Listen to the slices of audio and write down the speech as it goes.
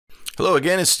Hello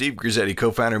again, it's Steve Grizzetti,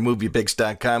 co-founder of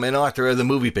MoviePix.com and author of the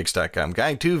MoviePix.com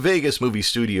Guide to Vegas Movie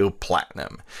Studio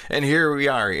Platinum. And here we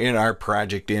are in our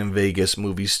project in Vegas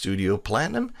Movie Studio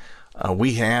Platinum.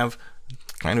 We have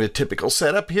kind of a typical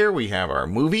setup here. We have our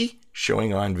movie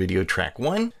showing on video track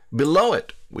 1. Below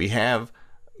it, we have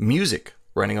music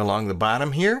running along the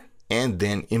bottom here. And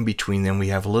then in between them, we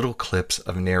have little clips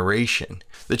of narration.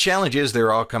 The challenge is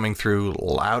they're all coming through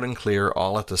loud and clear,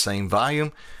 all at the same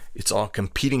volume. It's all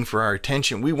competing for our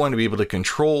attention. We want to be able to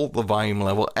control the volume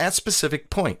level at specific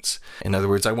points. In other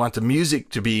words, I want the music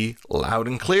to be loud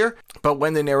and clear, but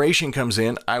when the narration comes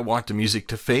in, I want the music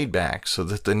to fade back so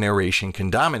that the narration can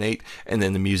dominate and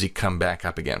then the music come back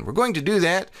up again. We're going to do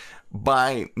that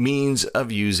by means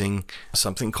of using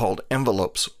something called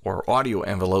envelopes or audio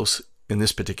envelopes in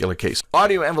this particular case.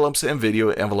 Audio envelopes and video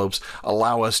envelopes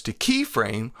allow us to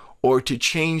keyframe or to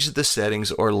change the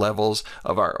settings or levels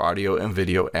of our audio and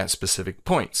video at specific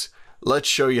points. Let's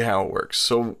show you how it works.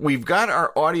 So we've got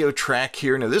our audio track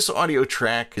here. Now this audio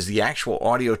track is the actual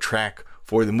audio track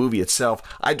for the movie itself.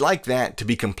 I'd like that to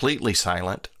be completely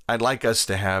silent. I'd like us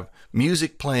to have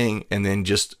music playing and then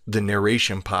just the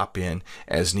narration pop in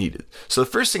as needed. So the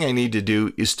first thing I need to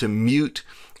do is to mute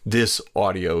this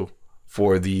audio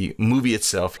for the movie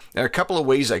itself. There are a couple of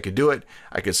ways I could do it.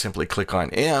 I could simply click on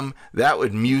M. That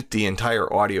would mute the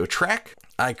entire audio track.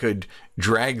 I could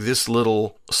drag this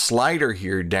little slider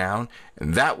here down,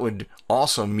 and that would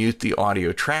also mute the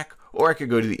audio track. Or I could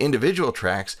go to the individual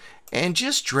tracks and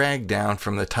just drag down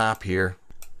from the top here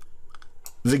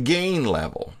the gain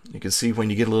level. You can see when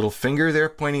you get a little finger there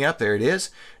pointing up, there it is.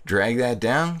 Drag that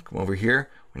down, come over here.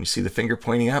 When you see the finger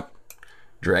pointing up,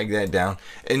 drag that down,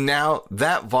 and now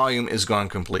that volume is gone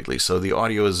completely. So the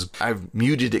audio is, I've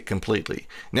muted it completely.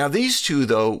 Now these two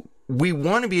though, we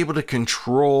want to be able to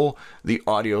control the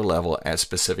audio level at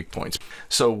specific points.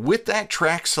 So with that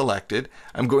track selected,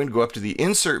 I'm going to go up to the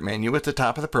insert menu at the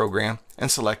top of the program and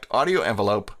select audio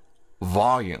envelope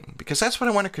volume, because that's what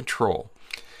I want to control.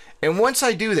 And once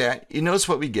I do that, you notice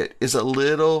what we get is a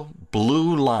little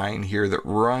blue line here that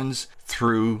runs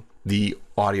through the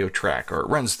audio track, or it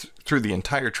runs through the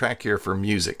entire track here for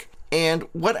music. And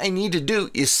what I need to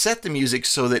do is set the music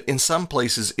so that in some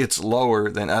places it's lower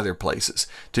than other places.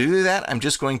 To do that, I'm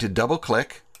just going to double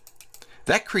click.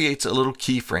 That creates a little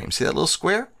keyframe. See that little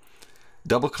square?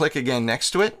 Double click again next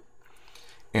to it.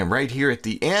 And right here at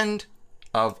the end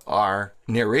of our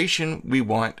narration, we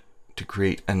want to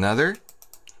create another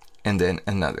and then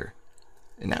another.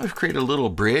 And now we've created a little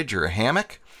bridge or a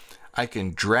hammock. I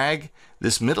can drag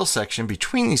this middle section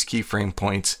between these keyframe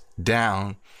points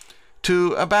down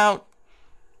to about,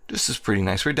 this is pretty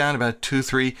nice. We're down about 2,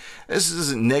 3. This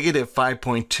is negative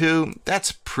 5.2.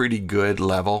 That's pretty good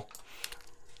level.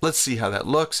 Let's see how that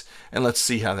looks and let's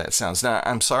see how that sounds. Now,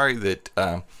 I'm sorry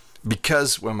that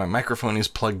because when my microphone is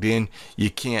plugged in,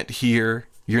 you can't hear,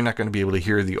 you're not going to be able to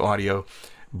hear the audio.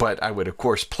 But I would, of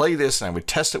course, play this and I would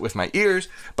test it with my ears.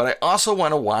 But I also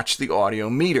want to watch the audio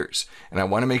meters. And I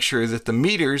want to make sure that the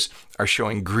meters are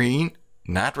showing green,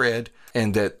 not red,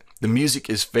 and that the music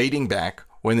is fading back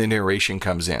when the narration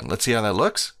comes in. Let's see how that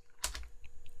looks.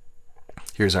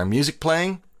 Here's our music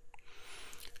playing.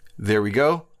 There we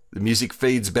go. The music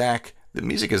fades back. The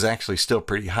music is actually still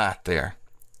pretty hot there.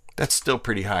 That's still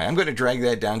pretty high. I'm going to drag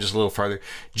that down just a little farther.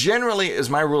 Generally, as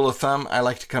my rule of thumb, I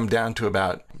like to come down to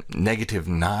about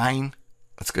 -9.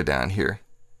 Let's go down here.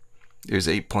 There's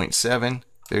 8.7.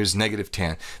 There's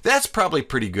 -10. That's probably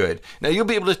pretty good. Now, you'll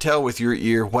be able to tell with your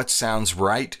ear what sounds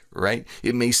right?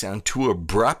 It may sound too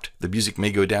abrupt. The music may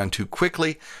go down too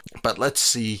quickly. But let's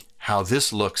see how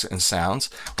this looks and sounds.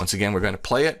 Once again, we're going to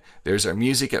play it. There's our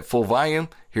music at full volume.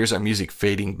 Here's our music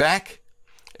fading back.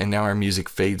 And now our music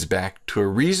fades back to a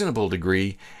reasonable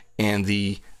degree and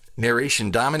the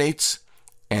narration dominates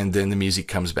and then the music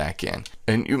comes back in.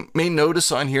 And you may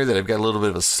notice on here that I've got a little bit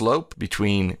of a slope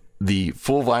between the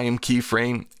full volume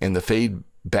keyframe and the fade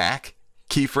back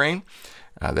keyframe.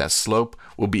 That slope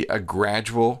will be a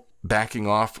gradual backing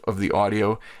off of the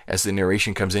audio as the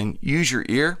narration comes in. Use your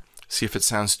ear. See if it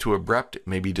sounds too abrupt. It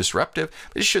may be disruptive,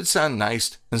 but it should sound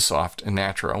nice and soft and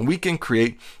natural. And we can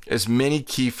create as many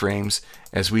keyframes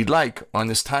as we'd like on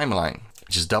this timeline.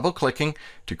 Just double clicking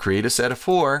to create a set of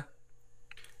 4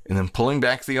 and then pulling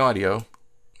back the audio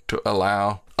to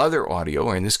allow other audio,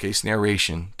 or in this case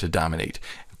narration, to dominate.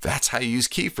 That's how you use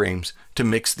keyframes to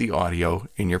mix the audio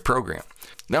in your program.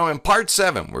 Now in part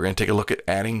 7, we're going to take a look at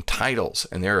adding titles.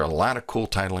 And there are a lot of cool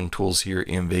titling tools here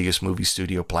in Vegas Movie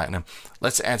Studio Platinum.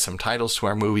 Let's add some titles to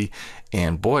our movie.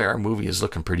 And boy, our movie is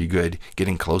looking pretty good,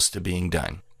 getting close to being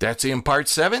done. That's in part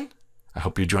 7. I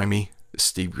hope you join me.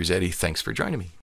 Steve Grizzetti. Thanks for joining me.